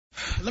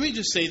Let me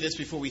just say this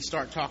before we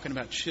start talking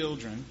about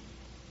children.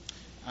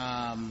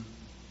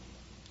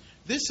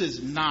 This is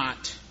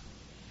not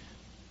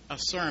a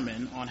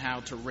sermon on how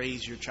to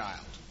raise your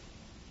child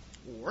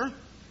or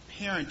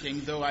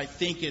parenting, though I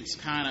think it's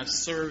kind of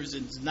serves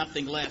as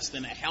nothing less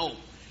than a help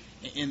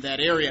in that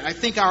area. I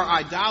think our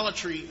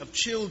idolatry of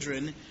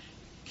children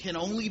can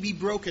only be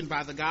broken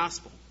by the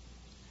gospel.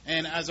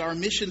 And as our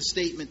mission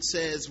statement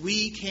says,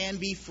 we can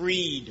be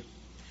freed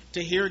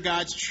to hear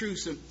God's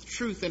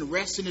truth and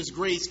rest in His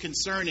grace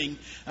concerning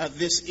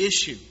this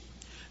issue.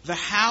 The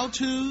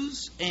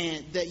how-tos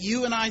that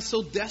you and I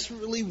so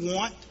desperately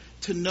want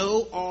to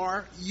know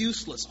are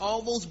useless.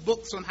 All those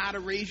books on how to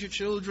raise your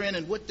children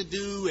and what to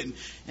do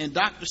and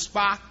Dr.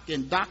 Spock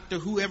and Dr.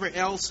 whoever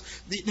else,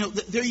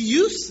 they're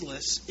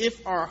useless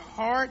if our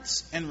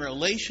hearts and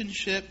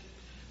relationship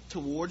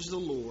towards the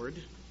Lord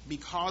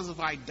because of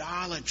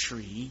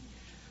idolatry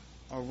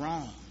are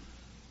wrong.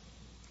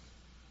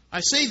 I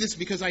say this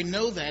because I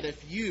know that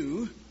if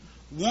you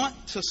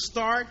want to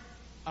start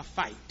a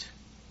fight,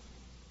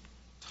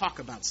 talk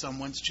about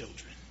someone's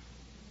children.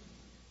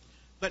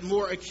 But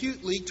more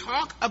acutely,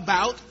 talk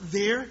about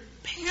their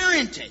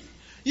parenting.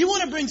 You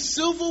want to bring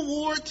civil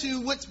war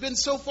to what's been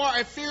so far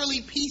a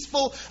fairly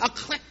peaceful,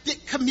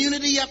 eclectic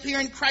community up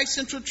here in Christ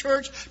Central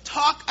Church.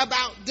 Talk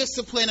about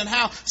discipline and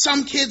how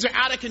some kids are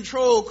out of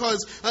control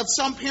because of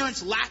some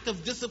parents' lack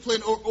of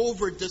discipline or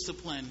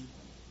over-discipline.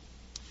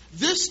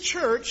 This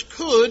church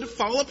could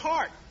fall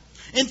apart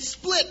and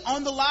split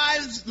on the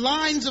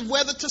lines of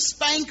whether to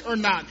spank or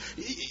not.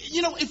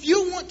 You know, if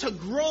you want to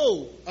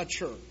grow a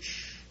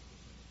church,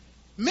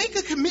 make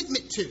a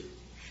commitment to.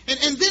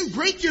 And then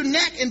break your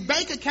neck and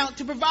bank account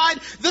to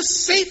provide the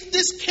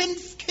safest,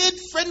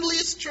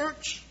 kid-friendliest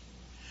church.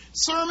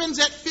 Sermons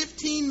at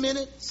 15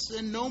 minutes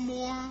and no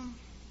more,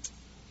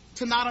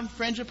 to not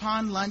infringe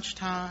upon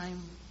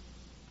lunchtime.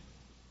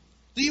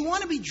 Do you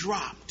want to be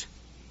dropped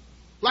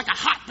like a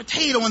hot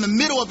potato in the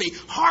middle of a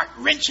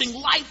heart-wrenching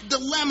life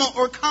dilemma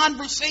or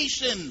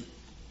conversation?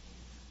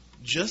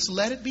 Just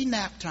let it be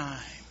nap time,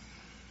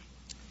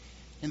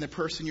 and the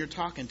person you're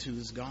talking to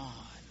is gone.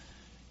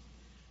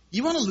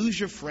 You want to lose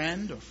your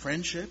friend or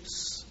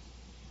friendships?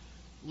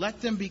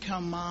 Let them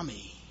become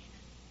mommy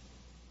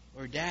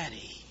or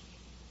daddy.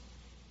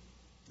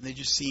 And they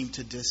just seem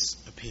to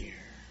disappear.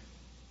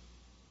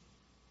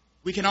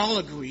 We can all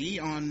agree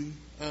on,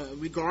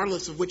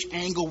 regardless of which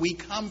angle we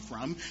come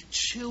from,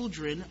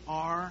 children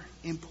are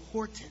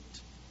important.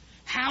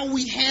 How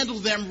we handle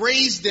them,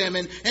 raise them,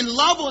 and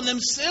love on them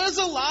says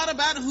a lot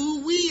about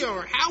who we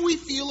are, how we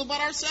feel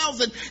about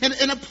ourselves,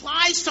 and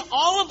applies to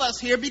all of us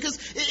here because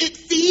it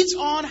feeds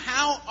on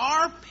how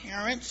our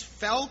parents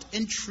felt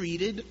and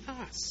treated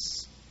us.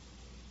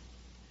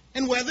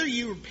 And whether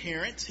you're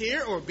parents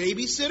here or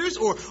babysitters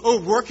or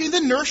working in the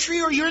nursery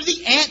or you're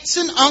the aunts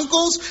and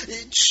uncles,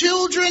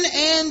 children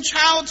and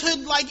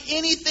childhood, like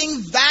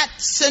anything that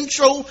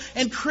central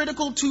and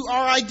critical to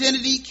our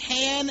identity,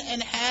 can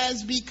and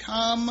has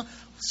become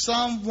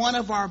one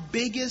of our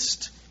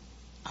biggest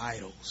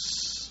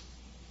idols.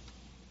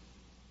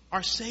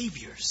 Our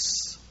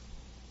saviors.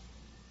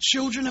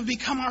 Children have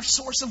become our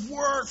source of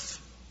worth.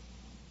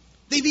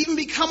 They've even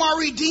become our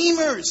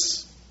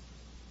redeemers.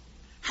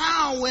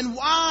 How and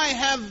why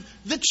have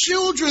the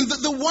children,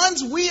 the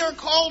ones we are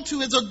called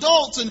to as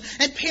adults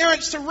and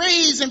parents to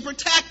raise and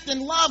protect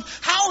and love,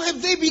 how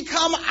have they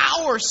become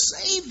our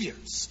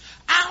saviors,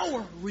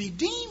 our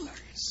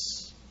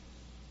redeemers?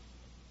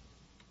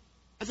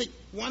 I think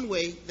one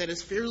way that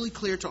is fairly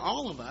clear to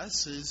all of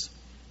us is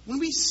when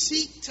we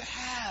seek to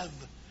have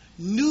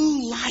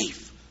new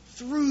life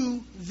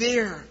through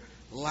their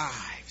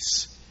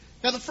lives.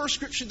 Now, the first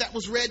scripture that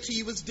was read to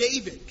you was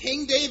David.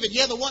 King David,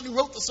 the one who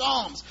wrote the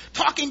Psalms,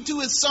 talking to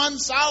his son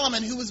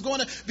Solomon, who was going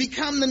to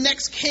become the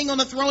next king on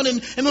the throne.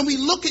 And when we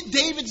look at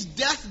David's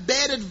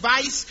deathbed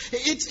advice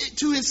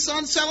to his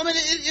son Solomon,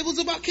 it was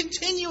about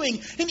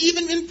continuing and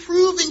even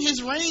improving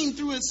his reign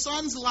through his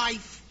son's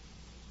life.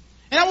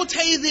 And I will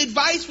tell you, the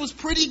advice was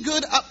pretty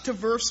good up to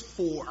verse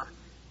 4,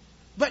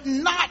 but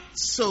not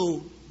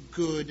so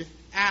good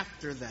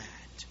after that.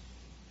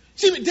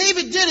 See, what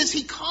David did is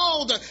he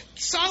called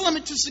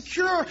Solomon to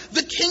secure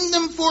the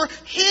kingdom for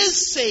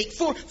his sake,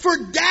 for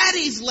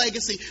daddy's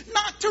legacy.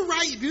 Not to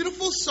write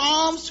beautiful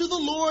psalms to the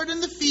Lord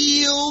in the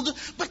field,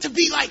 but to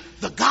be like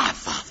the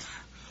Godfather.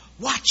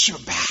 Watch your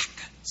back,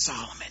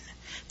 Solomon.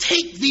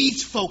 Take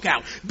these folk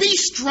out. Be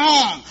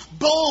strong,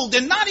 bold,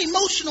 and not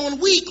emotional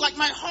and weak like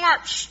my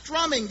harp,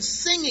 strumming,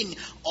 singing,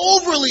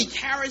 overly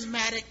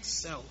charismatic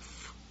self.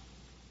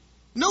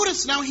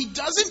 Notice now he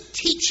doesn't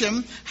teach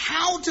him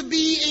how to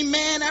be a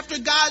man after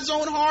God's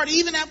own heart,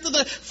 even after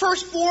the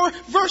first 4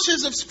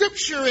 verses of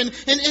Scripture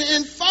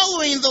and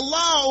following the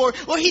law,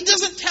 or he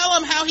doesn't tell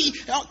him how he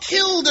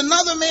killed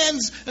another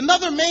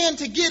man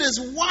to get his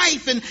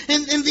wife, and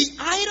the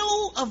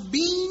idol of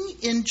being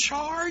in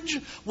charge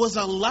was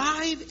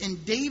alive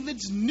in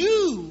David's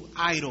new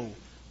idol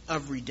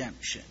of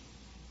redemption.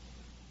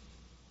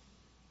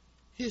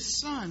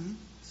 His son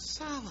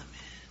Solomon.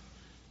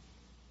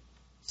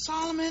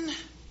 Solomon,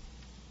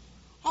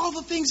 All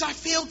the things I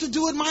failed to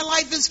do in my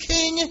life as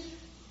king,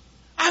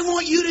 I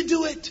want you to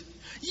do it.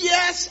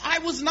 Yes, I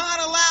was not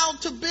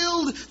allowed to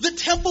build the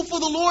temple for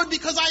the Lord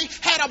because I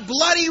had a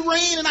bloody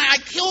reign and I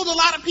killed a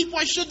lot of people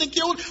I shouldn't have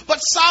killed. But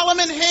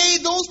Solomon, hey,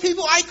 those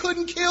people I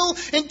couldn't kill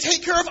and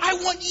take care of, I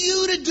want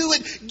you to do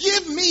it.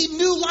 Give me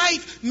new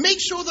life.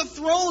 Make sure the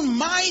throne,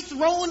 my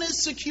throne,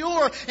 is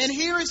secure. And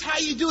here is how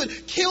you do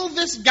it. Kill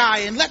this guy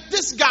and let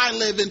this guy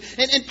live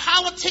and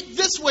politic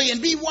this way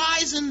and be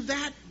wise in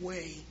that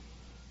way.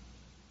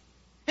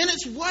 And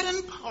it's what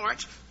in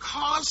part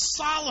caused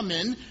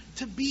Solomon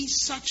to be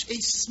such a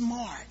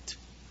smart,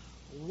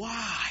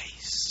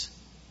 wise,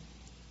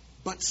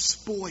 but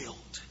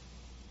spoiled,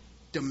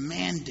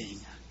 demanding,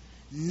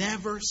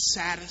 never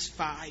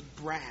satisfied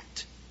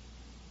brat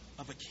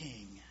of a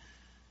king.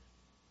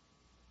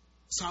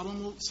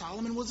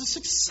 Solomon was the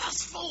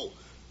successful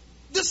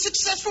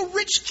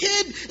rich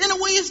kid in a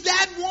way his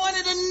dad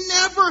wanted and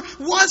never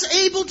was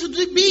able to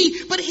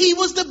be. But he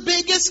was the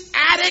biggest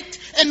addict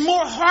and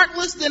more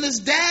heartless than his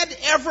dad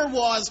ever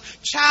was.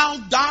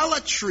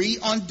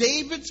 Childilatry on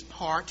David's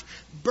part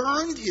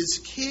burned his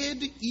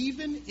kid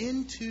even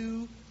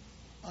into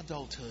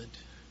adulthood.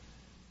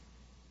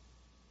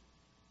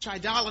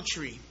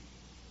 Childilatry,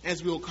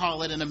 as we'll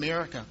call it in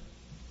America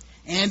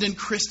and in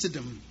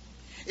Christendom,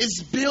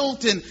 is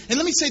built in, and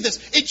let me say this,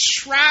 it's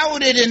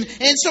shrouded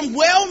in some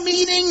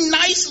well-meaning,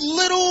 nice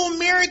little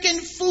American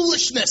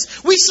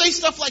foolishness. We say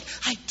stuff like,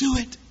 I do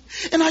it,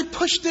 and I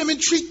push them and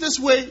treat this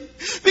way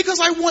because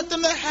I want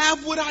them to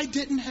have what I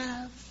didn't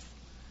have.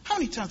 How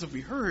many times have we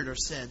heard or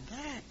said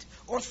that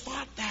or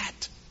thought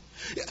that?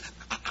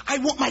 I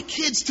want my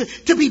kids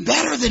to be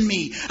better than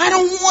me. I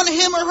don't want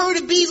him or her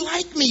to be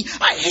like me.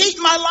 I hate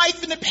my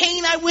life and the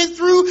pain I went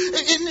through.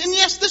 And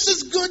yes, this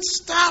is good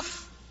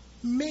stuff.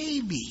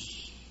 Maybe.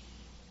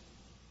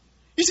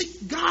 You see,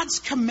 God's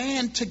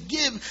command to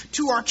give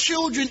to our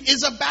children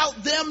is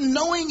about them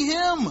knowing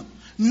Him,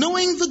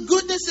 knowing the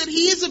goodness that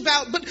He is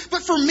about. But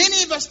for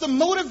many of us, the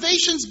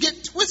motivations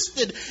get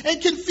twisted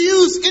and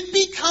confused. It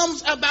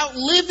becomes about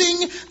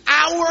living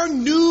our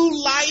new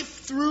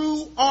life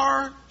through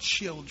our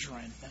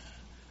children.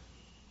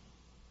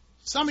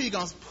 Some of you are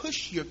going to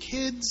push your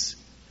kids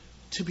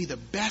to be the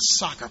best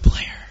soccer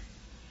player,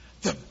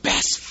 the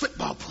best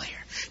football player,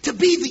 to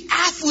be the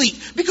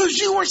athlete because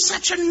you were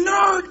such a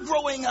nerd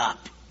growing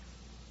up.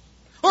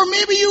 Or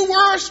maybe you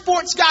were a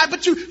sports guy,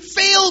 but you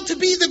failed to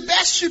be the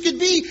best you could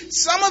be.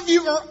 Some of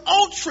you are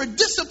ultra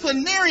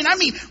disciplinarian. I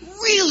mean,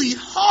 really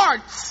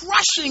hard,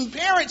 crushing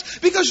parents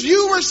because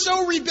you were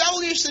so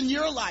rebellious in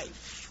your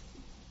life.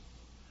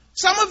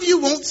 Some of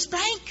you won't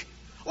spank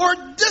or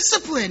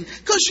discipline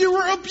because you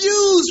were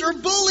abused or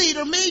bullied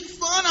or made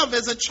fun of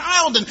as a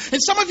child.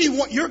 And some of you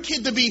want your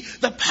kid to be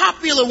the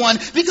popular one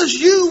because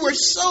you were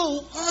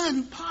so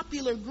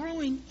unpopular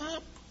growing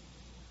up.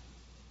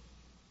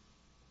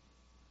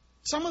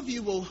 Some of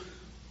you will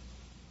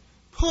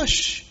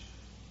push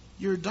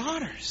your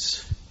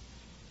daughters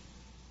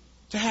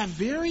to have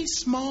very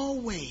small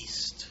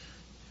waist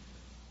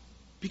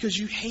because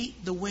you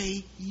hate the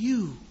way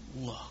you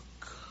look.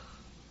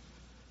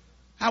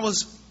 I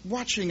was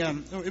watching,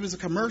 it was a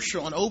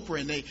commercial on Oprah,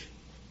 and they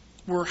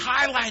were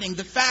highlighting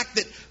the fact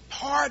that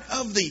part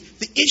of the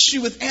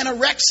issue with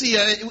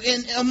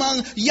anorexia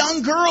among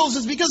young girls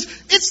is because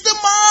it's the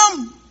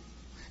mom.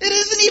 It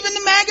isn't even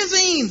the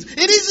magazines.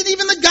 It isn't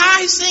even the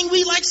guys saying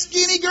we like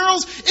skinny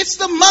girls. It's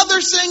the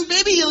mother saying,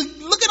 baby, you're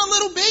looking a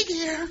little big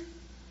here.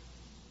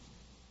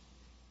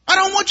 I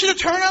don't want you to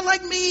turn out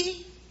like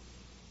me.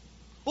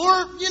 Or,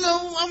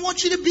 I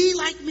want you to be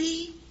like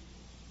me. I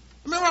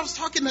remember I was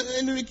talking,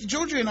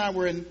 Georgia and I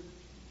were in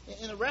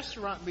a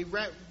restaurant. We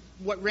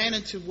ran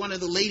into one of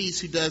the ladies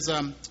who does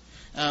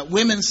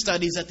women's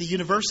studies at the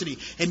university.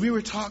 And we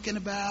were talking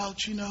about,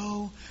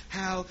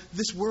 how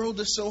this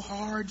world is so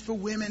hard for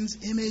women's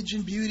image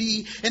and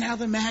beauty and how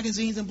the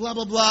magazines and blah,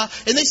 blah, blah.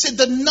 And they said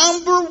the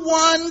number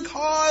one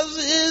cause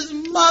is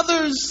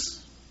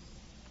mothers.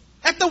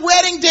 At the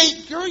wedding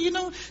date, girl, you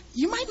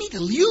might need to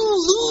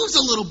lose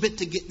a little bit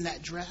to get in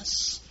that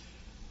dress.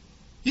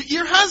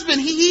 Your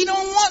husband, he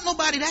don't want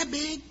nobody that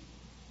big.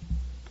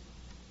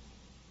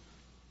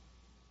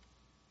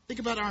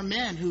 Think about our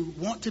men who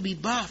want to be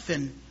buff,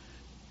 and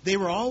they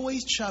were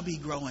always chubby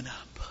growing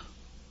up,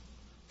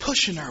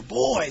 pushing our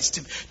boys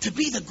to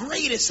be the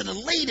greatest and the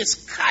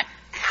latest cut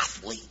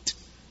athlete.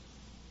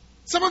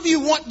 Some of you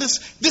want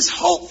this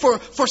hope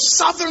for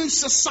Southern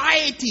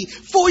society,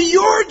 for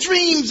your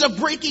dreams of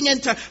breaking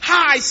into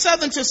high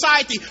Southern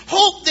society.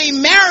 Hope they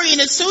marry and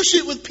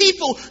associate with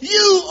people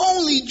you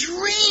only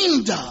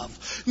dreamed of.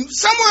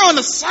 Somewhere on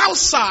the South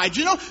Side,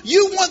 you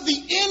want the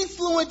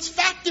influence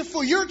factor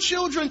for your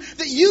children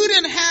that you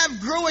didn't have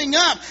growing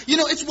up.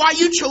 It's why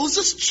you chose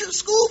a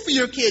school for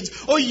your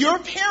kids, or your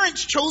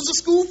parents chose a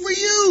school for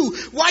you.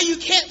 Why you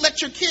can't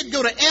let your kid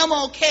go to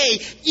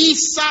MLK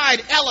East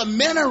Side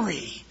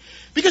Elementary.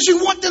 Because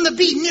you want them to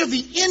be near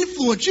the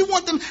influence. You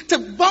want them to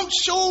bump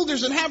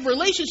shoulders and have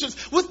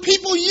relationships with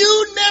people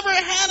you never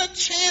had a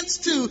chance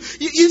to.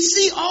 You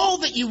see all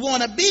that you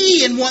want to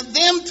be and want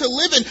them to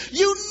live in.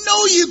 You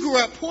know you grew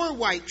up poor,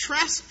 white,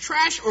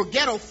 trash, or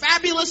ghetto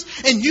fabulous,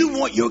 and you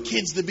want your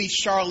kids to be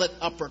Charlotte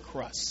upper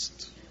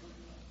crust.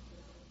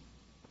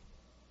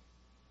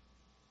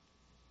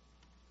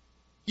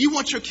 You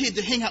want your kid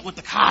to hang out with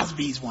the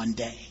Cosbys one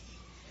day.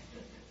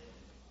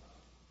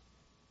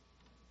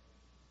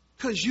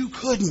 Because you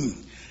couldn't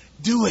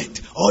do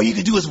it. All you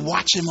could do is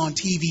watch him on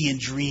TV and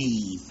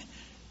dream.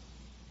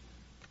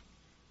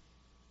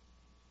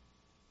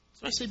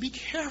 So I say, be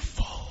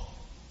careful.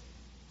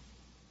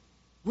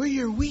 Where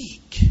you're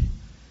weak,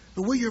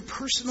 or where your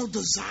personal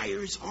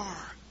desires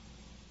are.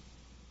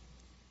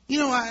 You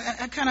know,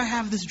 I kind of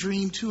have this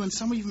dream too, and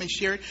some of you may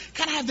share it.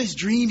 Kind of have this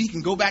dream you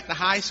can go back to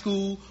high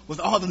school with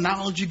all the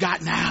knowledge you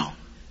got now.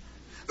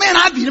 Man,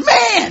 I'd be the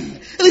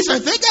man. At least I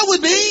think I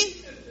would be.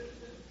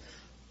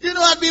 You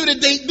know, I'd be able to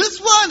date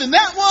this one and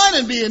that one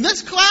and be in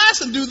this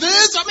class and do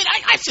this. I mean,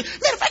 I said,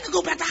 man, if I could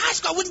go back to high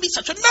school, I wouldn't be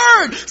such a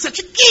nerd, such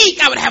a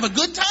geek. I would have a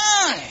good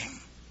time.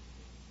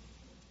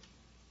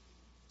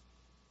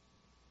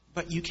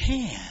 But you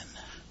can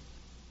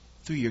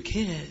through your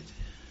kid.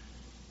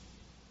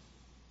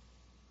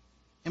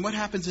 And what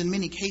happens in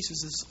many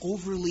cases is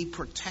overly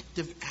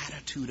protective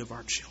attitude of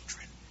our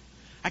children.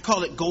 I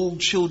call it gold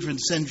children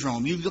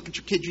syndrome. You look at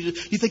your kids,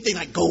 you think they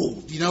like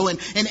gold, you know,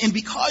 and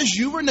because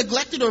you were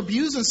neglected or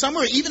abused in some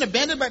way, or even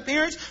abandoned by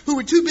parents who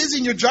were too busy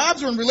in your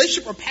jobs or in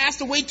relationship or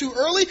passed away too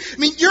early, I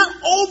mean, you're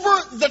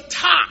over the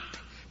top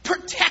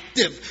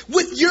protective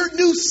with your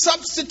new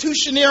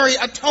substitutionary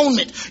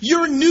atonement,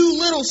 your new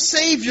little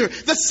savior,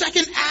 the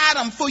second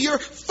Adam for your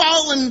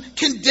fallen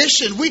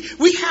condition.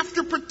 We have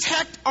to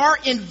protect our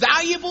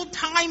invaluable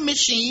time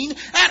machine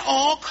at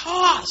all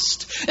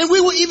cost. And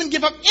we will even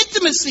give up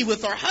intimacy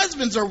with our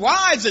husbands or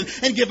wives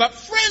and give up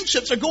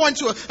friendships or go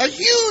into a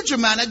huge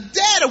amount of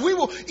debt. Or we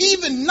will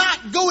even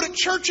not go to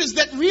churches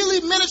that really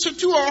minister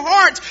to our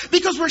hearts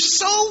because we're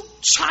so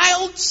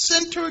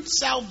child-centered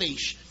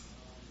salvation.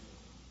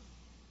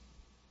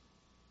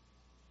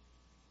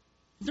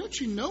 Don't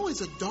you know,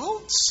 as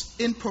adults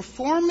in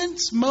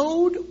performance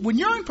mode, when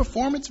you're in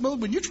performance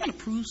mode, when you're trying to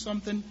prove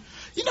something,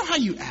 you know how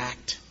you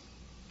act?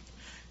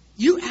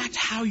 You act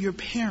how your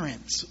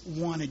parents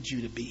wanted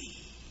you to be.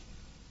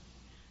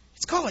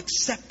 It's called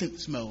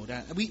acceptance mode.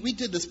 We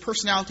did this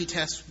personality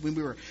test when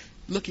we were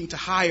looking to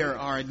hire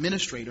our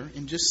administrator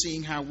and just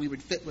seeing how we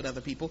would fit with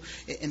other people.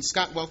 And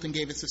Scott Welton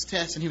gave us this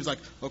test, and he was like,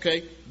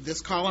 okay,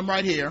 this column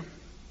right here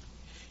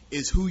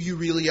is who you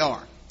really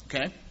are.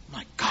 Okay? I'm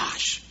like,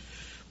 gosh.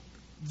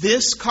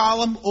 This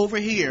column over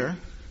here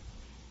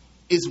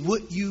is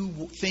what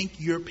you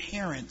think your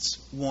parents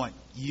want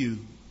you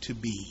to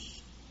be.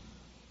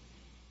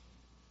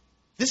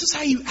 This is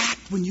how you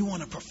act when you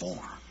want to perform.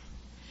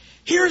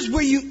 Here's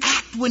where you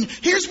act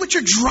here's what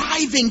you're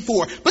driving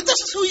for. But this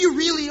is who you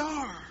really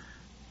are.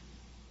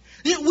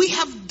 You know, we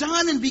have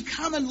done and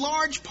become in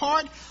large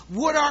part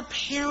what our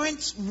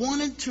parents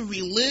wanted to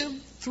relive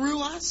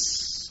through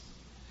us.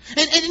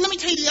 And let me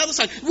tell you the other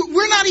side.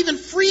 We're not even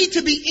free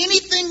to be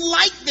anything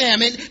like them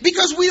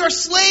because we are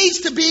slaves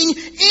to being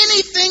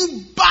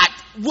anything but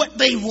what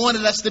they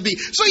wanted us to be.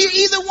 So you're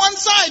either one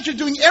side, you're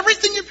doing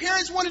everything your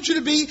parents wanted you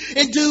to be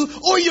and do,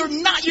 or you're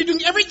not. You're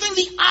doing everything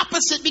the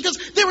opposite because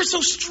they were so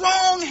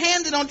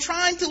strong-handed on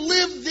trying to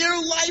live their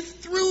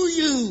life through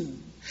you.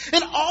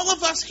 And all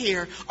of us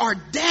here are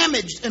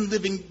damaged and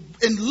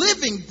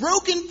living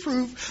broken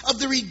proof of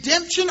the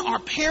redemption our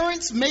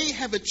parents may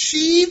have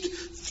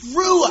achieved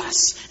through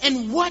us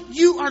and what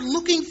you are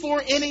looking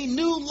for in a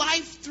new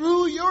life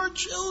through your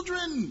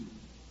children.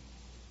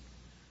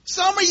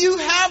 Some of you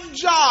have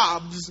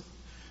jobs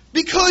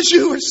because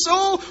you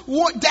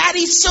were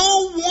daddy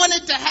so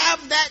wanted to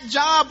have that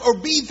job or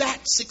be that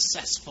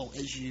successful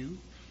as you.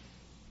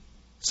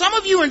 Some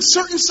of you are in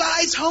certain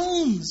size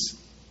homes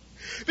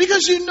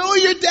because you know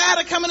your dad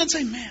will come in and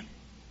say, man,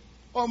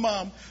 or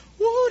mom,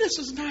 whoa, this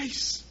is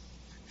nice.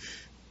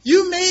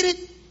 You made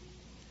it.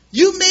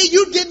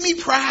 You did me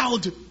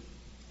proud.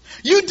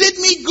 You did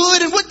me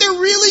good. And what they're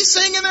really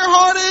saying in their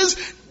heart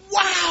is,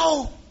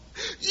 wow,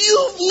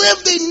 you've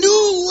lived a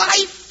new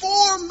life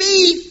for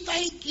me.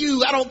 Thank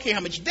you. I don't care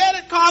how much debt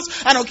it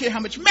costs. I don't care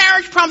how much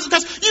marriage problems it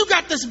costs. You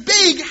got this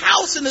big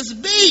house and this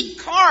big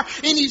car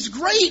and these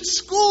great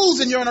schools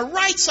and you're on the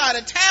right side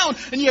of town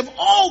and you have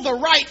all the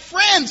right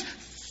friends.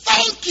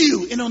 Thank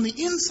you. And on the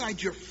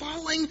inside, you're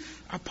falling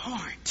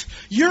apart.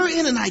 You're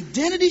in an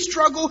identity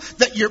struggle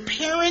that your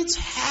parents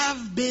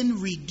have been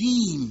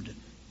redeemed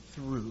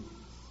through.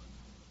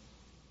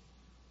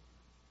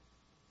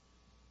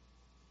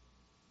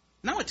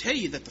 Now I tell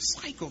you that the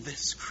cycle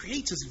this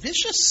creates is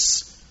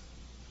vicious.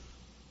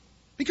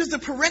 Because the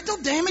parental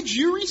damage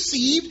you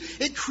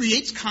received, it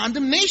creates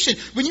condemnation.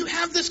 When you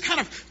have this kind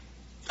of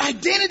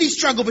identity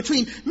struggle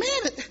between,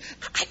 man,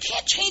 I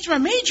can't change my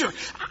major.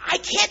 I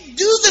can't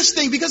do this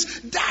thing because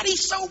daddy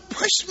so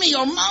pushed me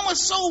or mama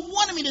so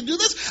wanted me to do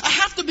this. I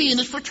have to be in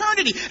this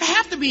fraternity. I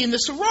have to be in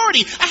this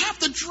sorority. I have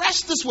to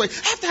dress this way.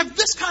 I have to have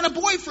this kind of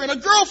boyfriend or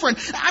girlfriend.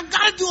 I've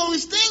got to do all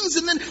these things.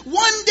 And then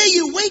one day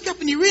you wake up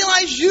and you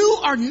realize you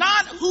are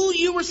not who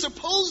you were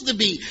supposed to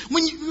be.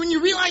 When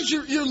you realize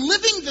you're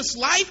living this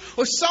life,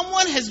 or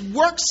someone has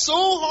worked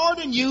so hard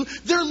on you,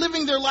 they're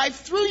living their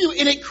life through you,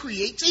 and it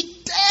creates a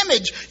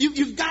damage.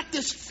 You've got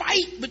this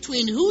fight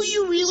between who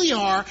you really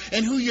are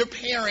and who your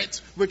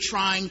parents were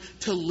trying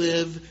to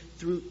live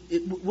through,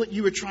 what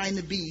you were trying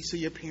to be so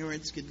your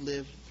parents could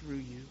live through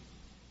you.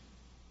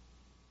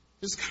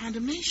 There's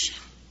condemnation.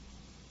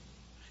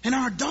 And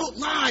our adult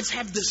lives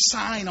have this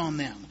sign on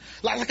them,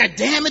 like a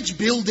damaged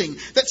building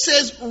that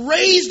says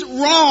raised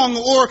wrong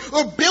or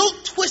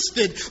built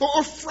twisted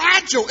or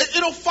fragile.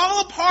 It'll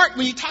fall apart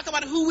when you talk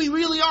about who we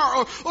really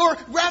are, or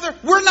rather,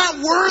 we're not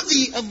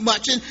worthy of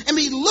much. And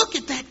we look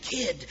at that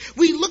kid.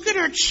 We look at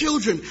our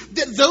children,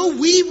 that though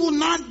we will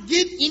not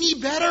get any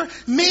better,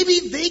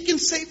 maybe they can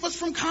save us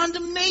from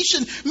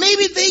condemnation.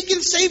 Maybe they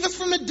can save us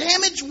from the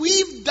damage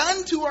we've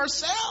done to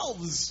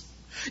ourselves.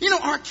 You know,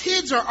 our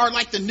kids are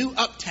like the new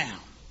uptown.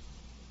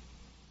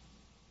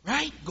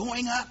 Right?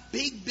 Going up,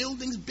 big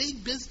buildings,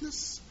 big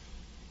business.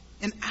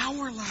 And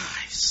our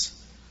lives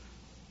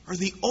are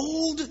the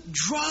old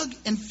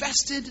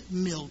drug-infested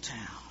Milltown.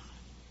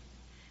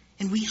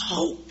 And we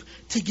hope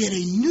to get a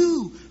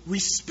new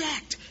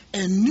respect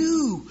and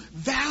new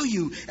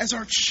value as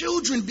our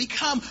children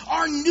become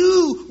our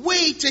new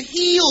way to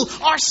heal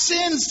our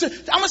sins.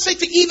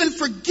 To even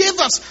forgive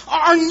us.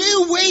 Our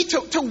new way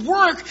to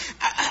work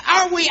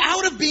our way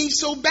out of being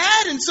so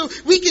bad. And so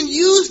we can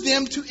use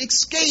them to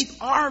escape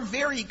our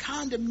very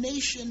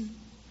condemnation.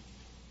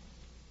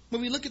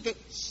 When we look at the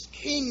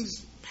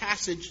Kings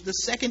passage, the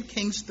 2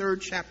 Kings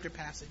 3rd chapter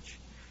passage.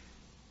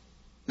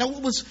 Now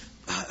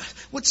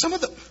what some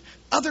of the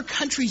other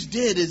countries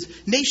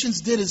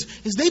nations did is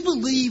they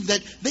believed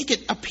that they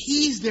could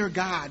appease their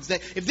gods.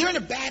 That if they're in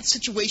a bad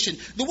situation,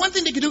 the one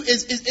thing they could do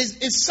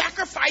is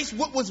sacrifice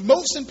what was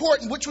most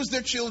important, which was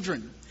their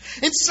children.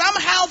 And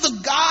somehow the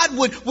God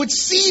would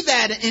see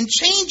that and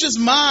change his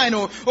mind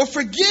or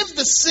forgive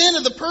the sin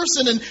of the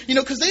person. And,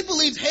 because they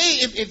believed,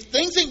 hey, if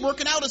things ain't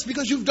working out, it's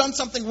because you've done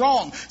something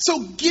wrong. So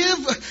give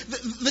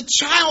the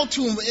child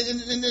to him.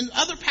 And in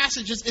other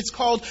passages, it's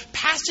called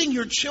passing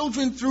your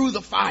children through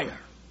the fire.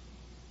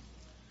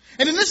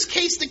 And in this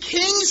case, the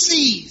king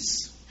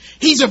sees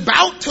he's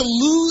about to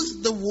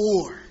lose the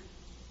war.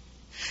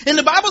 And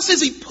the Bible says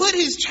he put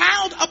his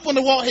child up on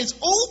the wall, his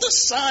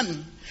oldest son,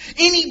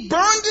 and he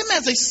burned him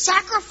as a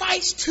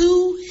sacrifice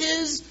to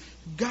his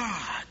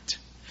God.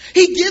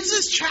 He gives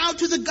his child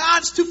to the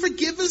gods to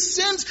forgive his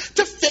sins,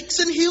 to fix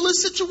and heal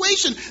his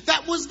situation.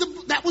 That was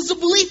the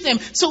belief in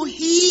him. So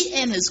he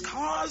and his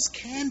cause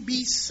can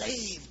be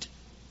saved.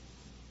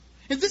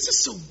 And this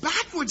is so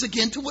backwards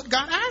again to what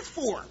God asked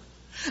for.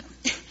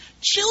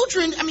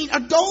 Children,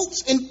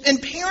 adults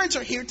and parents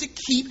are here to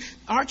keep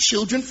our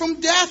children from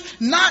death,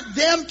 not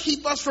them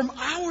keep us from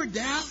our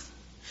death.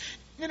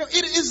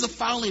 It is the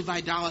folly of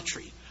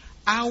idolatry.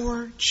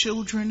 Our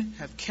children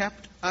have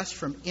kept us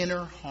from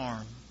inner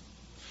harm,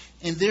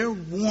 and their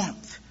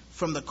warmth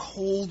from the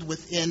cold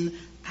within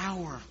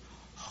our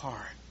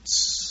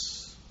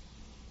hearts.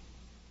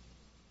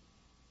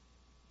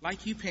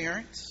 Like you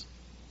parents,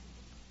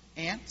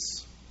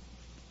 aunts,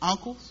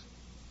 uncles,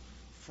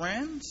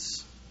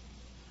 friends,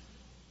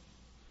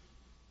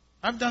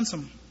 I've done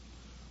some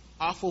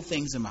awful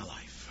things in my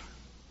life.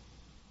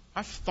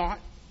 I've thought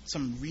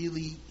some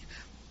really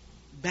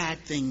bad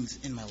things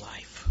in my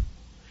life.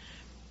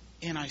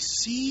 And I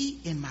see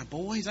in my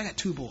boys, I got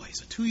 2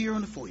 boys, a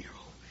 2-year-old and a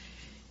 4-year-old.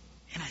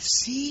 And I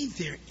see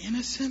their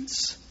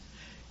innocence.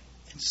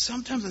 And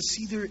sometimes I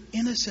see their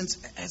innocence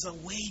as a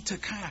way to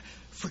kind of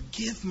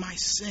forgive my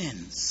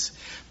sins.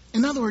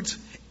 In other words,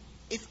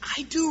 if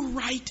I do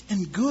right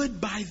and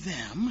good by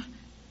them,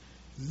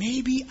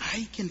 maybe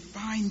I can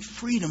find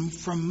freedom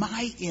from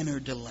my inner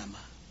dilemma.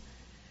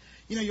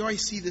 You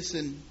always see this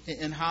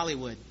in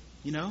Hollywood,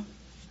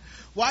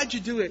 Why'd you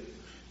do it?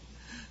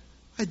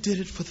 I did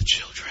it for the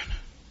children.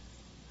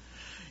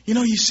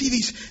 You see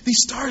these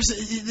stars,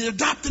 they're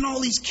adopting all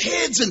these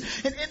kids, and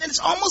it's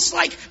almost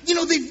like,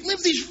 they've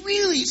lived these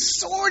really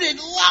sordid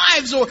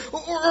lives or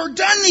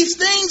done these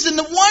things, and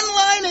the one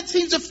line that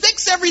seems to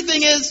fix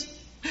everything is,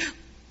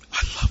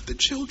 I love the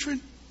children.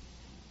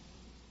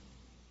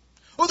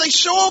 Or they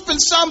show up in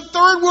some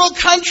third world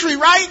country,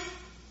 right?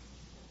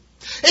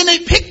 And they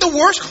pick the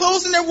worst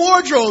clothes in their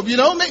wardrobe,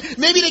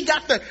 Maybe they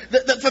got the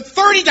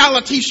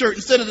 $30 t-shirt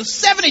instead of the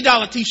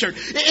 $70 t-shirt.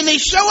 And they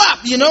show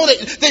up,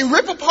 They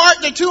rip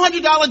apart their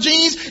 $200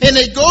 jeans and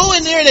they go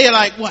in there and they're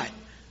like, what?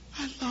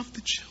 I love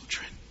the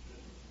children.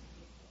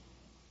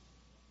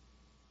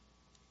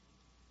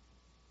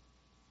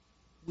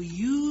 We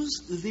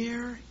use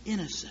their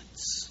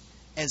innocence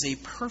as a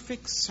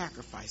perfect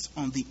sacrifice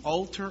on the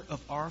altar of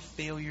our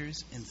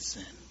failures and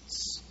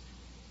sins.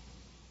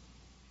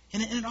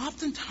 And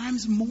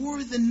oftentimes,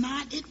 more than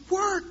not, it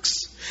works.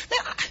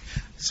 Man,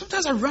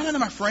 sometimes I run into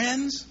my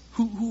friends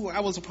who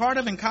I was a part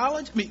of in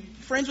college,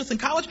 friends with in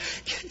college.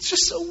 It's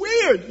just so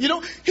weird.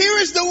 Here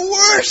is the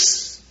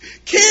worst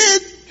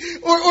kid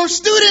or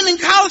student in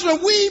college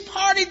when we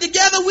partied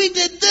together, we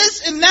did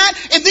this and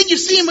that, and then you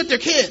see them with their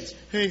kids.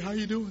 Hey, how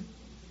you doing?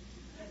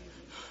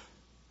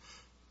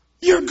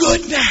 You're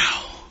good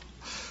now.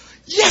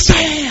 Yes,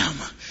 I am.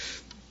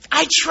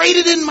 I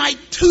traded in my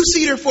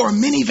 2-seater for a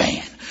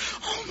minivan.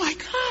 Oh my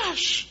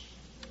gosh.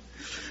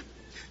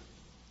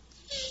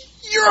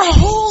 You're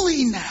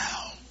holy now.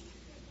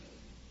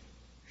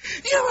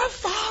 You're a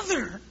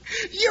father.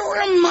 You're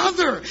a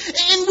mother.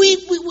 And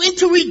we went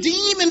to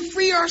redeem and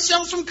free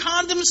ourselves from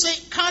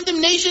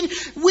condemnation.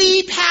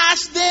 We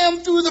pass them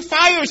through the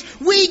fires.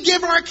 We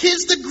give our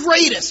kids the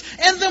greatest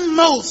and the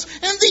most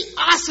and the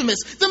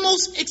awesomest, the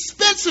most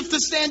expensive to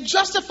stand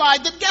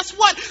justified. That guess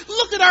what?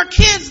 Look at our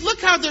kids.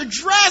 Look how they're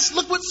dressed.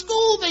 Look what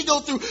school they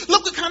go through.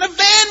 Look what kind of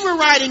van we're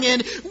riding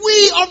in.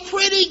 We are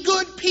pretty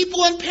good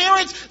people and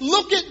parents.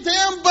 Look at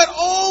them, but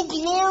all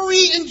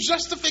glory and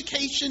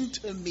justification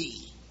to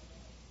me.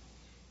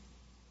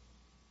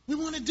 We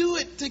want to do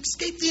it to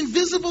escape the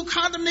invisible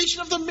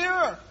condemnation of the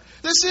mirror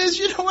that says,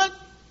 you know what?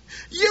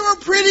 You're a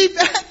pretty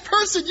bad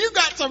person. You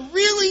got some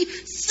really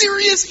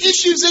serious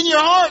issues in your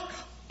heart.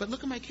 But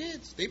look at my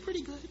kids. They're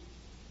pretty good.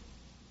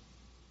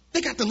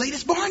 They got the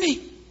latest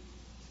Barney.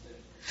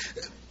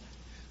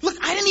 Look,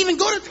 I didn't even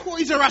go to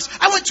Toys R Us.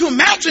 I went to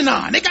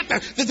Imaginon. They got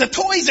the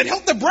toys that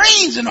help the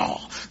brains and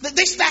all.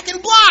 They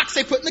stacking blocks.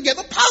 They putting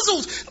together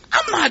puzzles.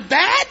 I'm not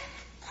bad.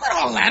 Put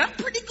all that, I'm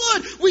pretty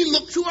good. We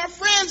look to our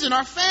friends and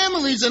our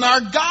families and our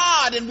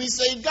God and we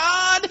say,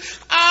 God,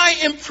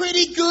 I am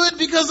pretty good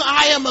because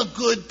I am a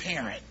good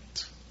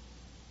parent.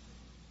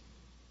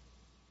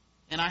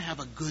 And I have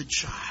a good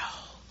child.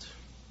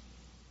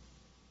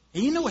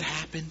 And you know what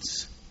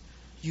happens?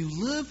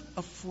 You live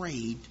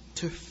afraid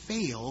to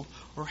fail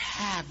or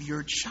have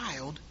your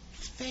child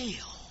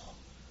fail.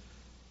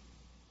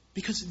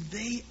 Because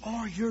they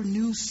are your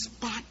new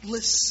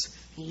spotless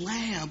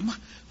lamb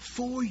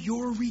for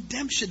your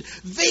redemption.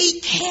 They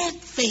can't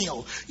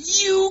fail.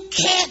 You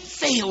can't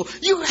fail.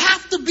 You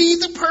have to be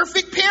the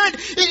perfect parent.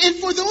 And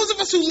for those of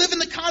us who live in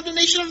the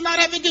condemnation of not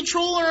having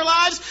control of our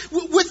lives,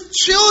 with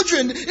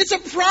children, it's a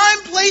prime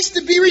place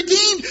to be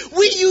redeemed.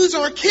 We use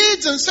our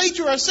kids and say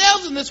to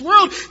ourselves in this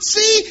world,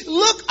 see,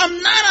 look,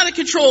 I'm not out of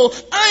control.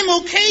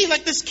 I'm okay,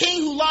 like this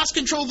king who lost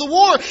control of the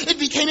war. It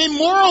became a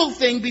moral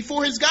thing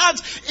before his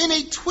gods. In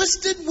a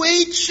twisted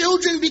way,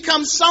 children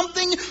become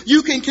something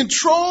you can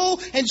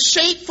control and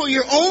shape for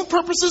your own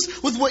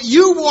purposes with what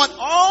you want.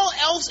 All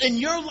else in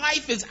your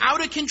life is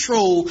out of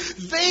control.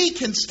 They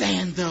can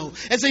stand, though,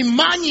 as a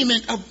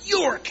monument of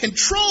your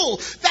control.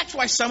 That's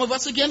why some of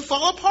us, again,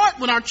 fall apart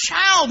when our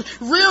child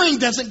rearing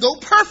doesn't go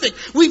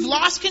perfect. We've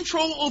lost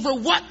control over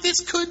what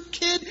this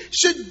kid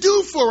should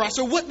do for us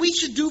or what we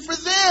should do for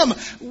them.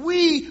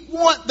 We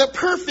want the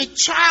perfect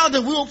child,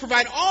 and we will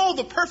provide all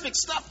the perfect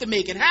stuff to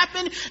make it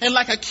happen. And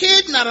like a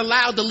kid not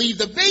allowed to leave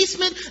the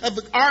basement of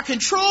our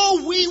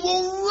control, we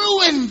will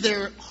ruin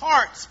their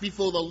hearts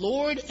before the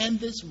Lord and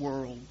this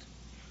world.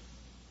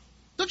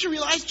 Don't you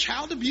realize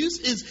child abuse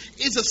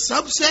is a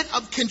subset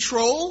of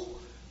control?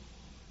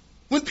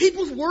 When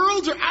people's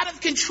worlds are out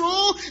of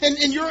control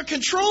and you're a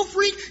control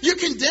freak, you're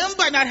condemned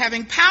by not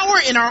having power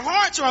in our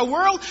hearts or our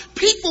world.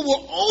 People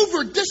will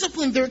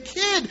over-discipline their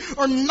kid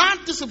or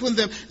not discipline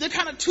them. They're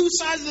kind of two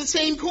sides of the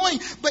same coin.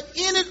 But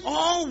in it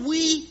all,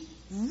 we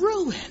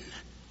ruin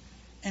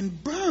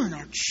and burn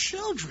our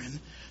children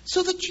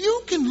so that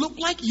you can look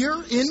like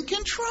you're in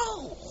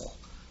control.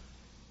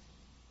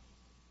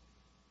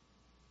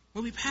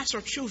 When we pass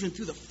our children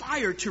through the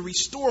fire to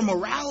restore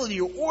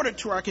morality or order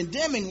to our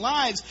condemning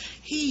lives,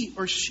 he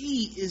or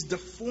she is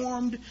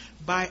deformed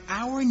by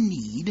our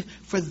need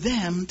for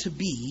them to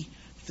be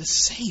the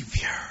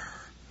Savior.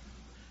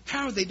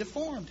 How are they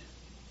deformed?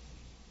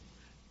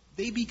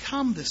 They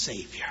become the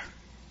Savior.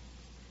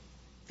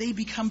 They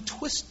become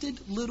twisted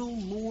little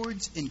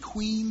lords and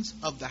queens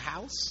of the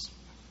house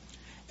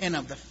and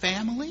of the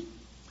family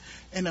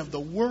and of the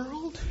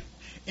world,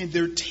 and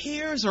their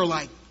tears are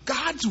like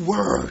God's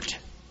word.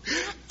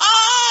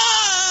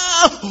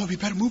 Oh, we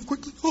better move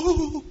quickly.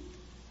 Oh.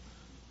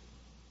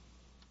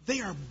 They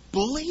are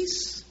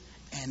bullies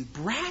and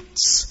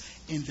brats,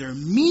 and they're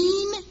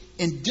mean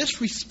and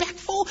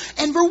disrespectful,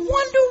 and we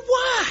wonder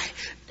why.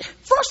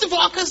 First of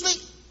all, because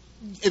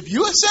if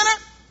you're a sinner,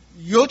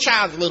 your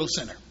child's a little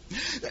sinner.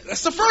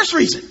 That's the first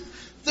reason.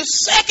 The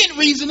second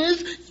reason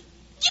is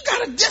you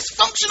got a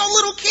dysfunctional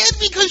little kid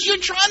because you're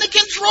trying to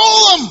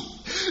control them.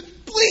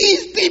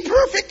 Please be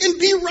perfect and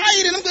be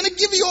right, and I'm going to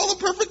give you all the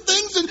perfect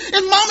things,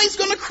 and mommy's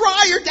going to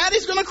cry or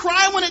daddy's going to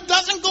cry when it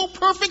doesn't go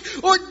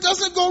perfect or it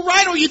doesn't go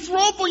right or you throw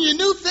up on your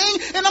new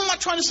thing. And I'm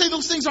not trying to say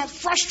those things aren't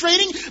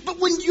frustrating, but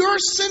when your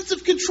sense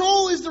of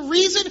control is the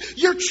reason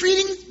you're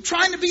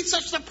trying to be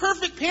such a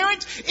perfect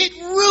parent, it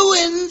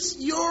ruins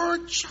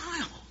your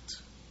child.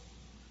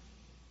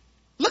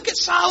 Look at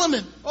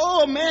Solomon.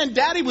 Oh man,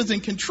 daddy was in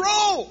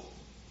control.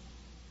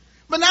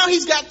 But now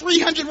he's got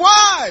 300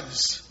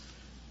 wives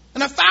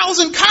and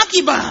 1,000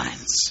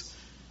 concubines.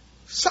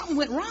 Something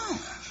went wrong.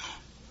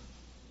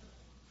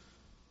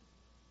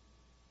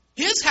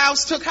 His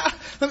house took,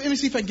 let me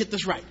see if I can get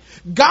this right.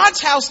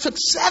 God's house took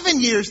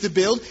 7 years to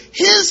build.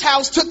 His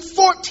house took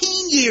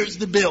 14 years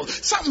to build.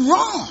 Something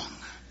wrong.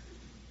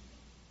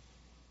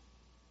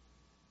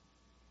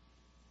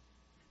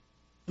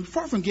 And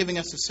far from giving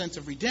us a sense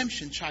of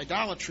redemption,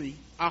 idolatry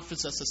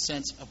offers us a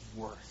sense of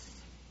worth.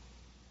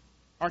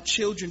 Our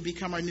children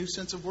become our new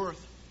sense of worth.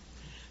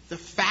 The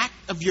fact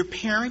of your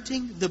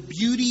parenting, the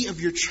beauty of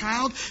your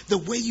child, the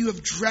way you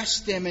have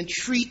dressed them and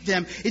treat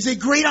them is a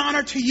great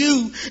honor to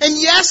you.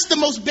 And yes, the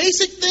most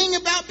basic thing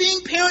about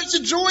being parents,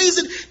 the joy is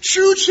that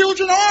true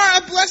children are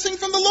a blessing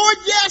from the Lord,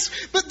 yes,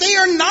 but they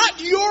are not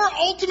your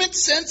ultimate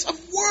sense of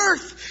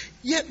worth.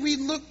 Yet we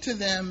look to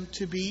them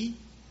to be.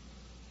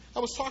 I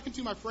was talking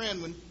to my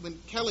friend when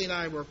Kelly and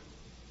I were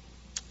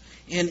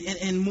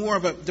in more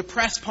of a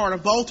depressed part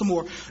of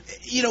Baltimore.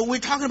 You know, we're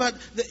talking about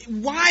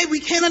why we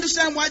can't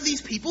understand why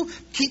these people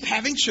keep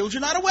having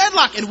children out of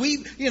wedlock. And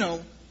we,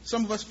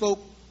 some of us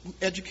folk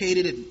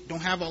educated and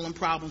don't have all them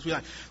problems. We're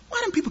like,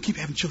 why do people keep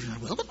having children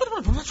out of wedlock?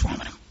 What's wrong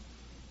with them?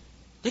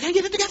 They can't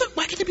get it together?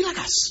 Why can't they be like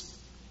us?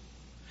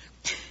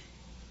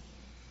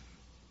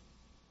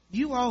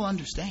 You all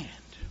understand.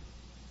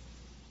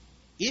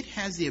 It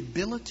has the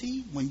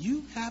ability, when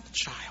you have a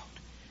child,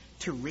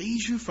 to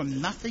raise you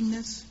from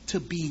nothingness to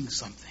being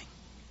something.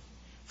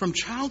 From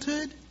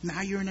childhood,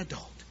 now you're an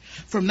adult.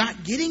 From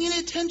not getting any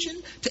attention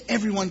to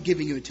everyone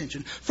giving you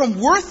attention. From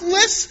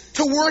worthless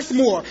to worth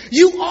more.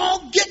 You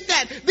all get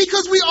that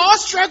because we all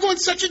struggle in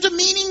such a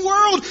demeaning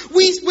world.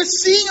 We're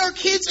seeing our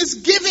kids as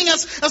giving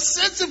us a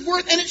sense of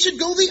worth, and it should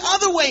go the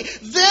other way.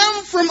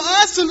 Them from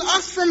us and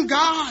us from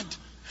God.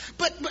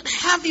 But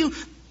have you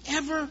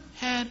ever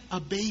had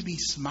a baby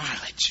smile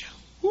at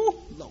you?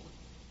 Ooh, Lord.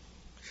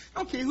 I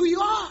don't care who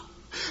you are.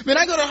 Man,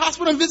 I go to the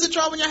hospital and visit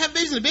y'all when y'all have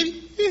babies and the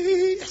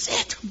baby, that's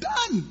it, I'm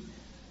done.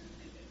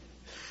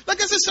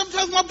 Like I said,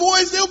 sometimes my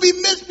boys, they'll be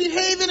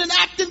misbehaving and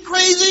acting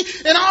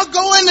crazy, and I'll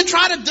go in and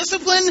try to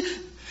discipline.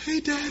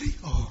 Hey, Daddy.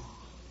 Oh.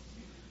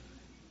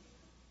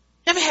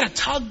 You ever had a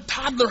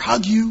toddler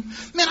hug you?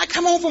 Man, I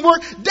come home from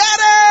work,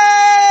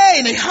 Daddy!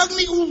 And they hug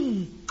me.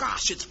 Ooh,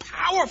 gosh, it's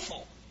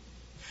powerful.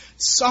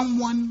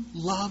 Someone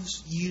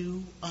loves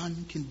you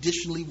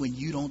unconditionally when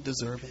you don't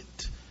deserve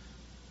it.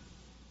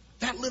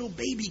 That little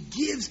baby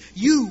gives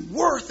you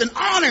worth and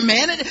honor,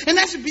 man. And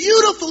that's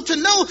beautiful to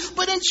know.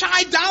 But in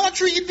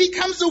idolatry, it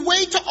becomes a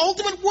way to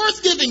ultimate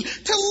worth giving,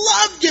 to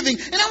love giving.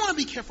 And I want to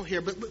be careful here,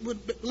 but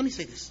let me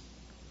say this.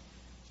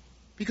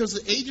 Because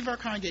the age of our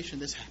congregation,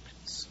 this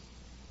happens.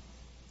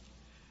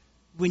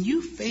 When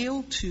you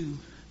fail to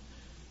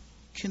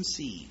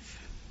conceive,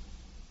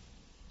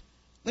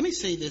 let me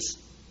say this.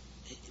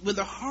 With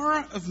the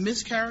horror of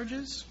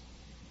miscarriages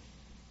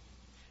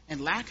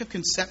and lack of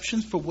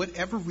conceptions for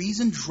whatever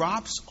reason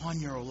drops on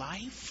your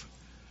life,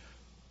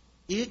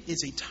 it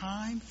is a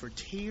time for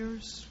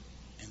tears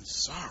and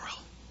sorrow.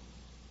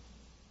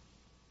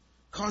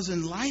 Because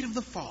in light of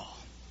the fall,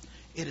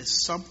 it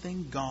is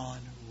something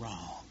gone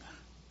wrong.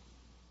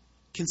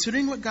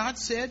 Considering what God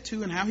said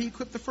to and how he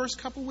equipped the first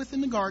couple within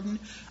the garden,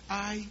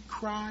 I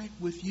cry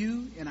with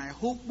you and I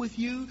hope with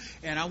you,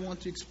 and I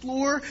want to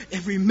explore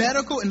every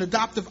medical and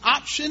adoptive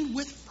option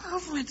with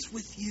fervence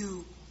with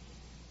you.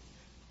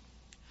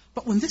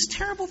 But when this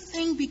terrible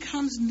thing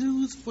becomes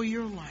news for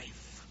your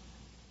life,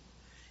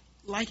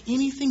 like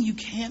anything you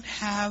can't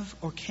have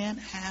or can't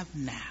have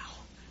now,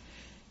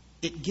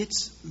 it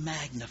gets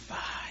magnified.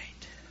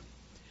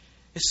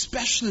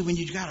 Especially when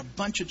you've got a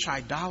bunch of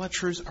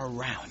idolaters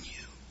around you.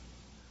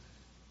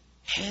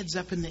 Heads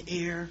up in the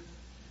air,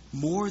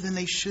 more than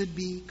they should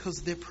be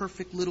because they're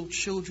perfect little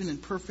children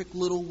and perfect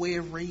little way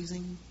of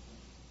raising.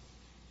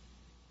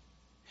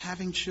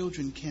 Having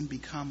children can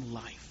become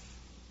life.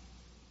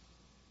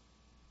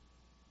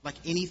 Like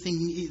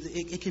anything,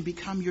 it can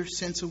become your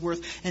sense of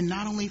worth. And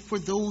not only for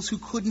those who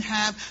couldn't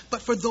have,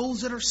 but for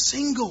those that are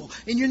single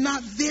and you're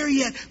not there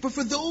yet. But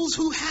for those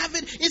who have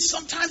it, it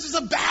sometimes is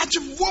a badge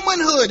of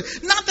womanhood.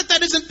 Not that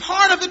that isn't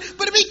part of it,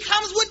 but it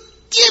becomes what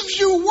gives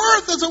you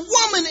worth as a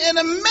woman and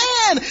a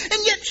man.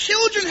 And yet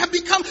children have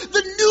become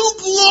the new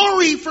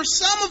glory for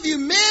some of you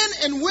men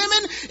and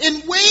women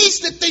in ways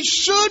that they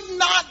should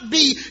not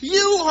be.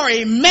 You are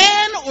a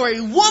man or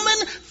a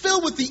woman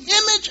filled with the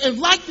image and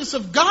likeness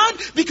of God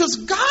because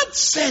God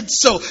said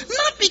so,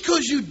 not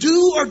because you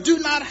do or do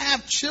not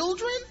have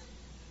children.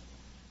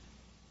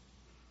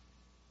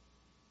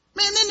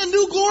 Man, then the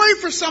new glory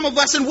for some of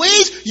us in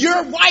ways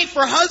your wife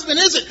or husband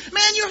isn't.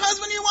 Man, your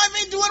husband and your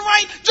wife ain't doing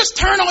right. Just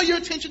turn all your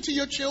attention to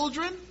your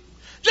children.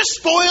 Just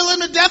spoil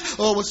them to death.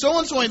 Oh, well,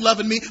 so-and-so ain't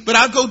loving me, but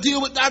I'll go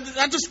deal with that.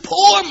 I just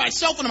pour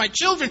myself into my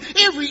children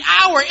every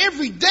hour,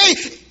 every day.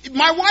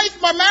 My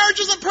wife, my marriage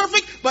isn't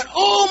perfect, but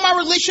my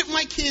relationship with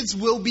my kids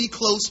will be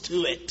close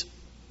to it.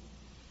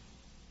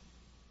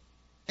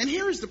 And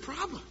here is the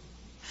problem.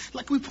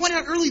 Like we pointed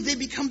out earlier, they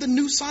become the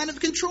new sign of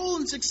control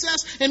and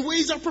success in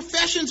ways our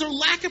professions or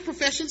lack of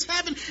professions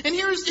haven't. And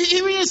here he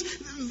is.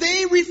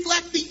 They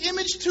reflect the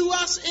image to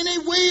us in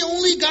a way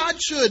only God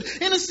should.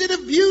 And instead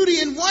of beauty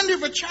and wonder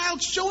of a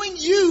child showing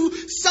you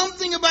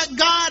something about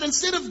God,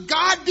 instead of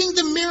God being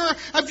the mirror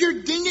of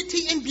your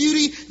dignity and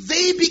beauty,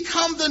 they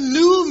become the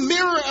new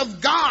mirror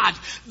of God.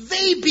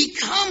 They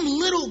become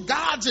little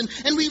gods,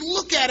 and we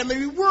look at them and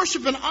we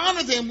worship and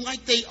honor them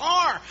like they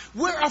are.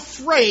 We're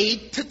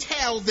afraid to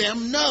tell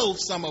them no,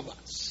 some of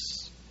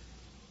us.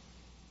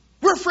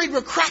 We're afraid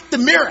we'll crack the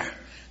mirror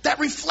that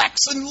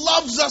reflects and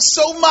loves us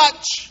so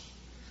much.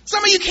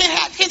 Some of you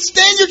can't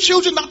stand your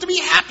children not to be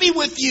happy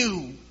with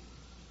you,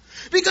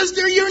 because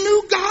they're your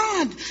new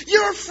God.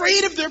 You're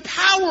afraid of their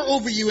power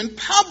over you in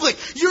public.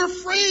 You're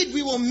afraid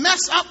we will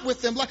mess up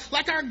with them.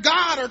 Like our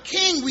God or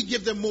King, we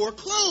give them more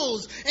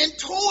clothes and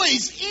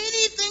toys,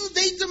 anything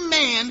they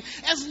demand,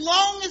 as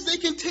long as they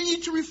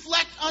continue to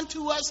reflect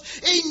unto us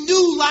a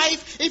new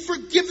life, a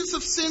forgiveness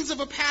of sins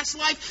of a past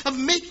life, of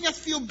making us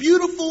feel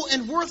beautiful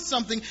and worth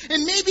something,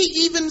 and maybe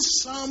even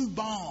some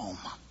balm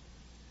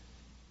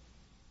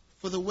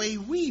for the way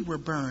we were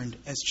burned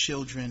as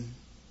children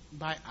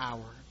by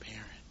our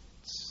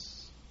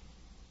parents.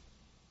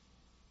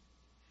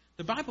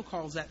 The Bible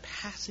calls that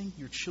passing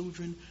your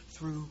children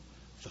through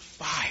the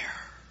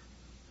fire.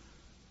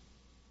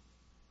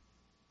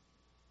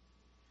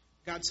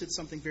 God said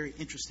something very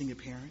interesting to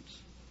parents.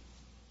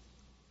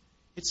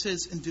 It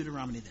says in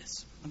Deuteronomy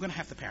this. I'm going to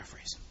have to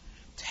paraphrase.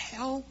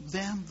 Tell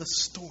them the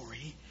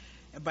story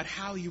about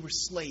how you were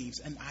slaves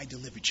and I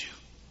delivered you.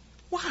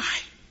 Why?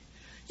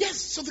 Yes,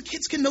 so the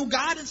kids can know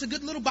God. It's a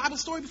good little Bible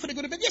story before they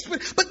go to bed. Yes,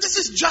 but this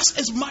is just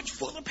as much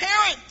for the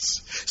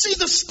parents. See,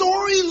 the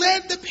story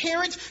led the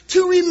parents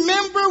to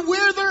remember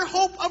where their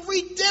hope of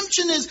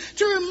redemption is,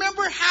 to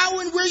remember how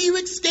and where you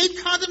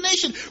escape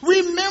condemnation.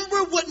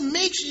 Remember what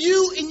makes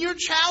you and your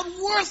child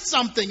worth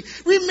something.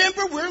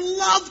 Remember where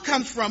love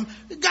comes from.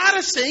 God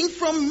is saying,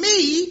 from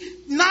me,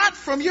 not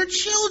from your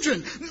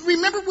children.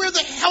 Remember where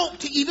the help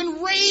to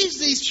even raise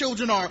these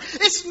children are.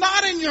 It's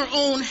not in your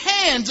own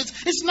hands.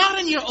 It's not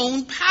in your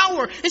own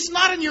power. It's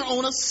not in your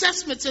own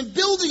assessments and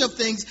building of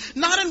things.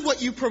 Not in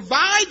what you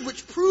provide,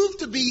 which prove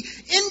to be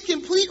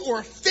incomplete or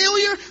a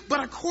failure,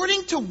 but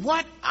according to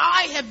what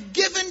I have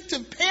given to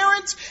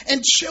parents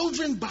and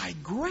children by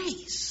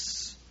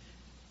grace.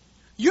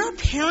 Your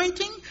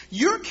parenting,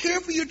 your care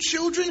for your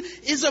children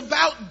is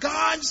about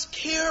God's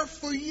care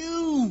for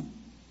you.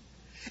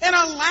 And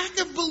our lack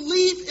of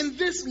belief in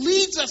this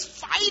leads us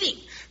fighting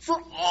for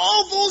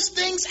all those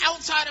things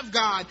outside of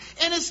God.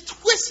 And as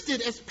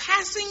twisted as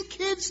passing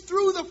kids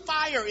through the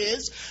fire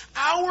is,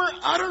 our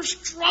utter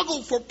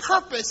struggle for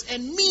purpose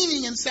and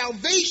meaning and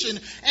salvation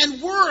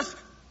and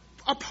worth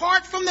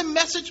apart from the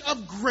message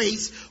of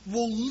grace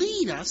will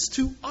lead us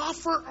to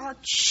offer our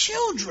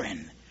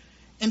children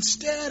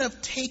instead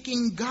of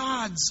taking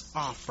God's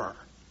offer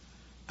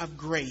of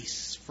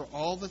grace for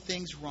all the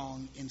things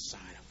wrong inside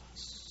of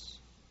us.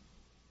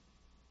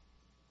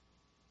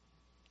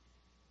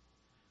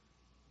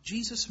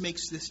 Jesus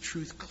makes this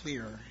truth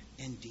clearer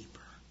and deeper.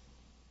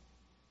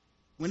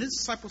 When his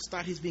disciples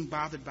thought he's being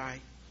bothered by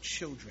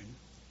children,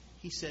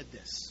 he said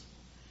this,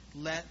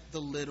 "Let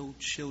the little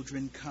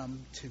children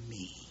come to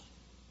me."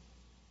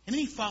 And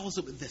then he follows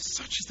it with this,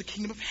 "Such is the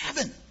kingdom of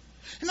heaven."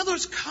 In other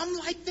words, come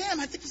like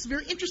them. I think this is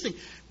very interesting.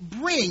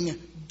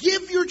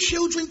 Give your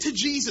children to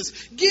Jesus.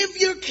 Give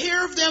your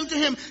care of them to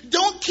him.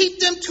 Don't keep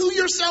them to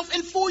yourself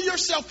and for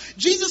yourself.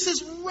 Jesus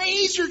says,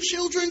 raise your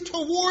children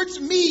towards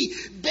me.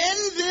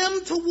 Bend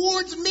them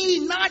towards me,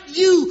 not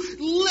you.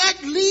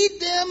 Lead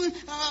them,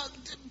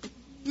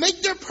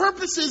 make their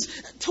purposes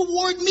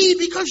toward me,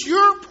 because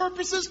your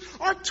purposes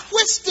are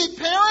twisted,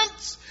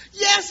 parents.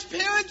 Yes,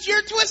 parents,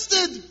 you're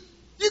twisted.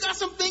 You got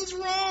some things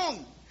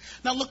wrong.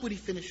 Now look what he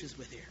finishes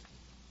with here.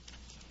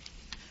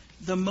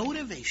 The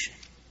motivation,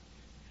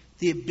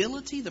 the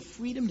ability, the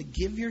freedom to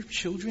give your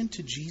children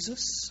to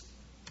Jesus,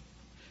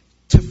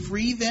 to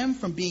free them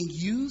from being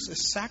used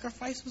as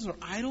sacrifices or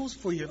idols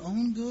for your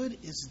own good,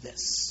 is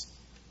this.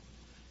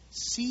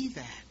 See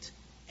that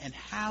and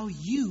how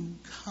you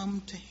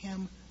come to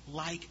him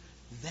like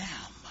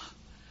them,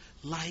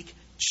 like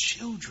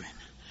children.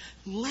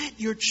 Let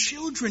your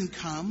children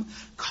come,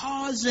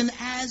 cause and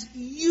as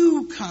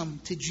you come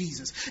to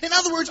Jesus. In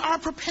other words, our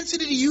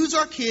propensity to use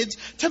our kids,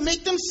 to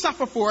make them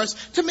suffer for us,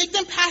 to make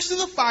them pass through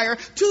the fire,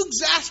 to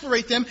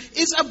exasperate them,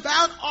 is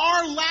about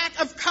our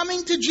lack of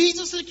coming to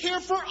Jesus to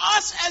care for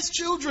us as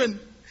children.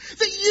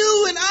 That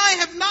you and I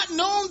have not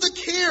known the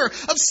care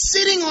of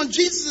sitting on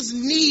Jesus'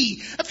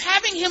 knee, of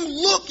having him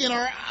look in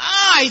our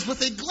eyes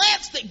with a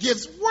glance that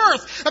gives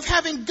worth, of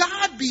having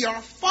God be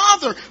our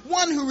Father,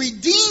 one who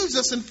redeems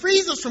us and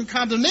frees us from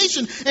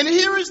condemnation. And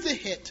here is the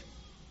hit.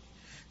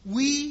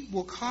 We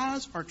will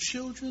cause our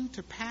children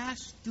to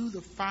pass through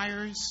the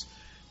fires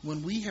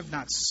when we have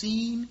not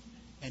seen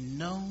and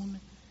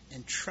known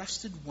and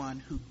trusted one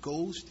who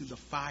goes through the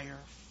fire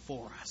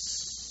for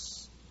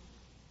us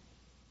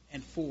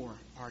and for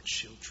our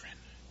children.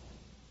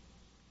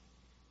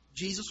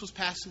 Jesus was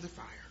passed through the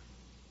fire.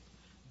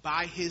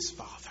 by his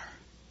Father,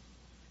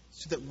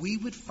 so that we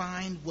would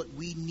find what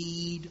we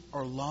need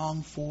or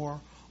long for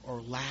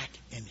or lack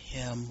in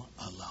him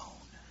alone.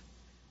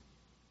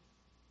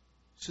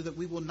 So that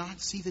we will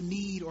not see the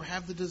need or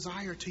have the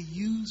desire to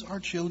use our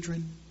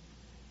children,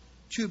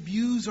 to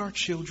abuse our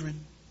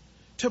children,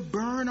 to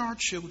burn our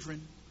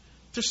children,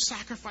 to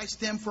sacrifice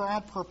them for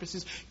our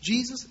purposes.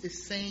 Jesus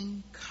is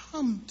saying,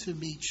 come to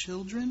me,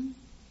 children.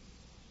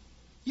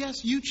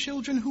 Yes, you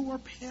children who are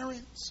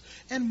parents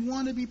and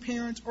want to be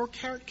parents or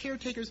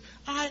caretakers,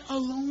 I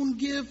alone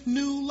give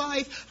new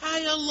life.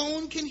 I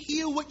alone can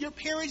heal what your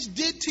parents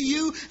did to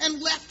you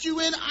and left you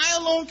in. I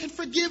alone can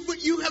forgive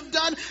what you have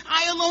done.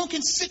 I alone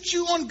can sit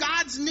you on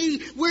God's knee,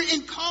 where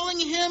in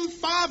calling him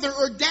Father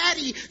or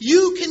Daddy,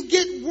 you can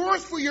get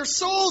worth for your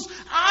souls.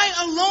 I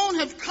alone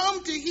have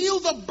come to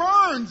heal the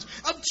burns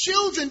of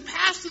children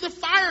passed through the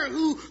fire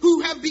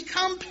who have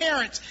become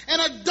parents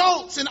and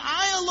adults. And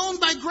I alone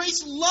by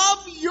grace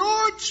love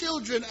your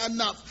children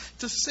enough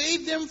to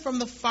save them from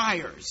the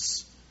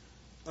fires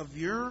of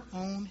your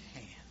own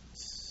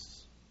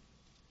hands.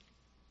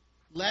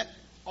 Let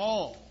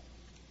all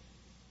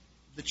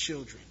the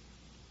children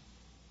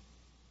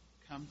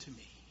come to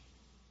me.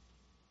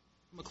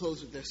 I'm going to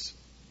close with this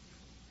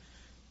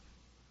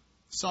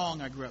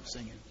song I grew up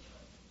singing.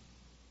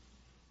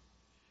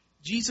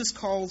 Jesus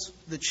calls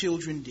the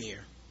children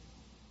dear.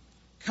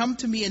 Come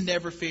to me and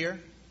never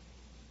fear.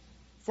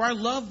 For I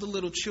love the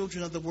little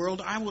children of the world.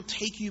 I will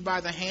take you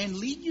by the hand,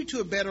 lead you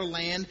to a better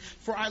land.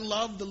 For I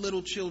love the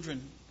little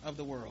children of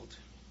the world.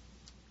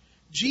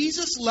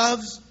 Jesus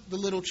loves the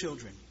little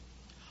children.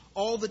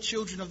 All the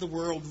children of the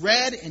world,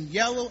 red and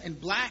yellow and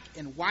black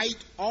and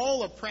white,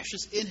 all are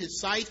precious in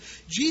his sight.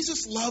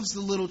 Jesus loves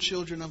the little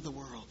children of the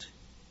world.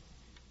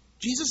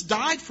 Jesus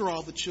died for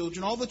all the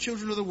children of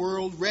the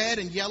world, red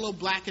and yellow,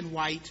 black and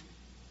white.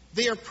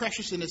 They are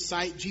precious in his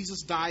sight.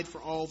 Jesus died for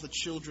all the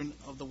children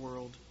of the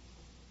world.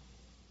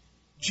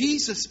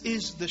 Jesus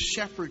is the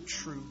shepherd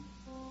true,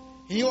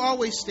 and he'll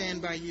always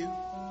stand by you.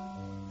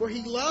 For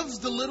he loves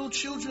the little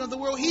children of the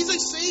world. He's a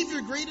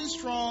Savior great and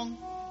strong,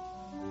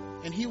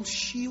 and he'll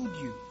shield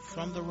you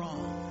from the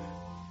wrong.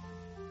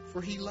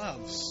 For he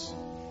loves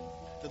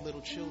the little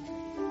children.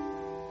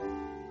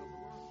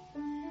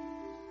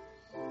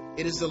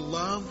 It is the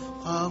love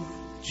of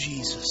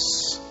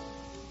Jesus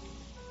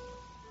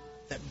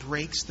that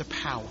breaks the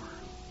power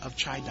of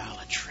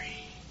idolatry.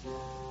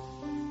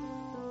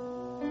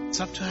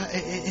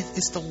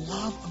 It's the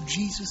love of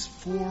Jesus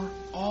for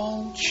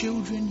all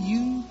children,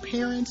 you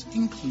parents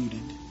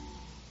included,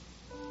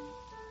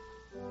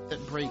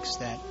 that breaks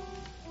that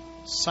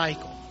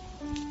cycle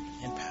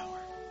and power.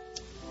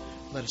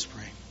 Let us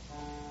pray.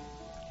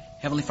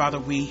 Heavenly Father,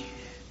 we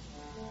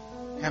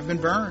have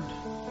been burned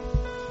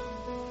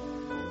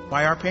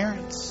by our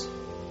parents,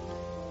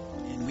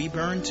 and we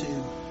burn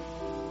too.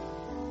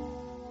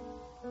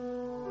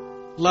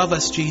 Love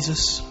us,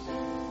 Jesus,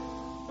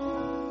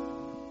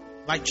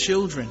 like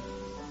children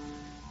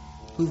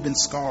who've been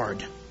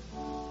scarred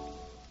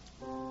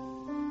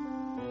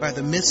by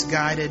the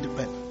misguided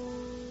but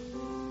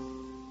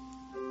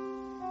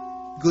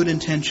good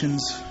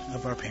intentions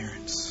of our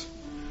parents.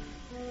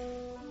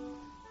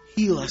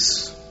 Heal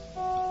us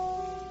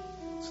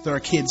so that our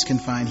kids can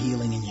find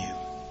healing in you.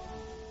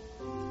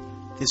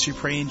 This we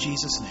pray in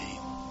Jesus' name.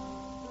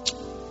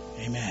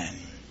 Amen.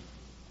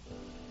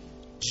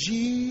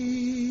 Jesus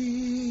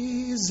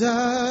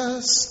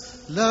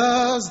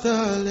loves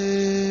the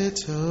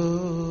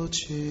little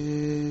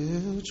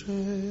children,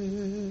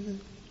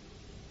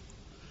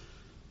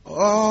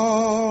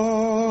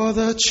 all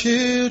the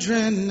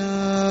children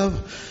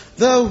of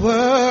the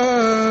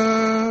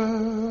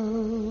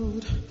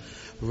world,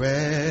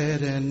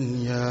 red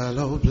and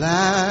yellow,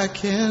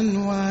 black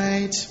and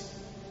white,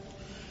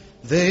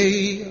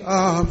 they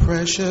are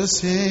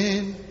precious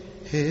in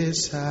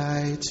his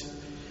sight.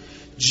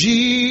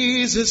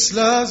 Jesus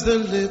loves the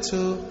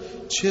little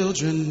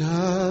children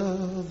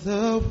of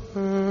the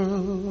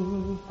world.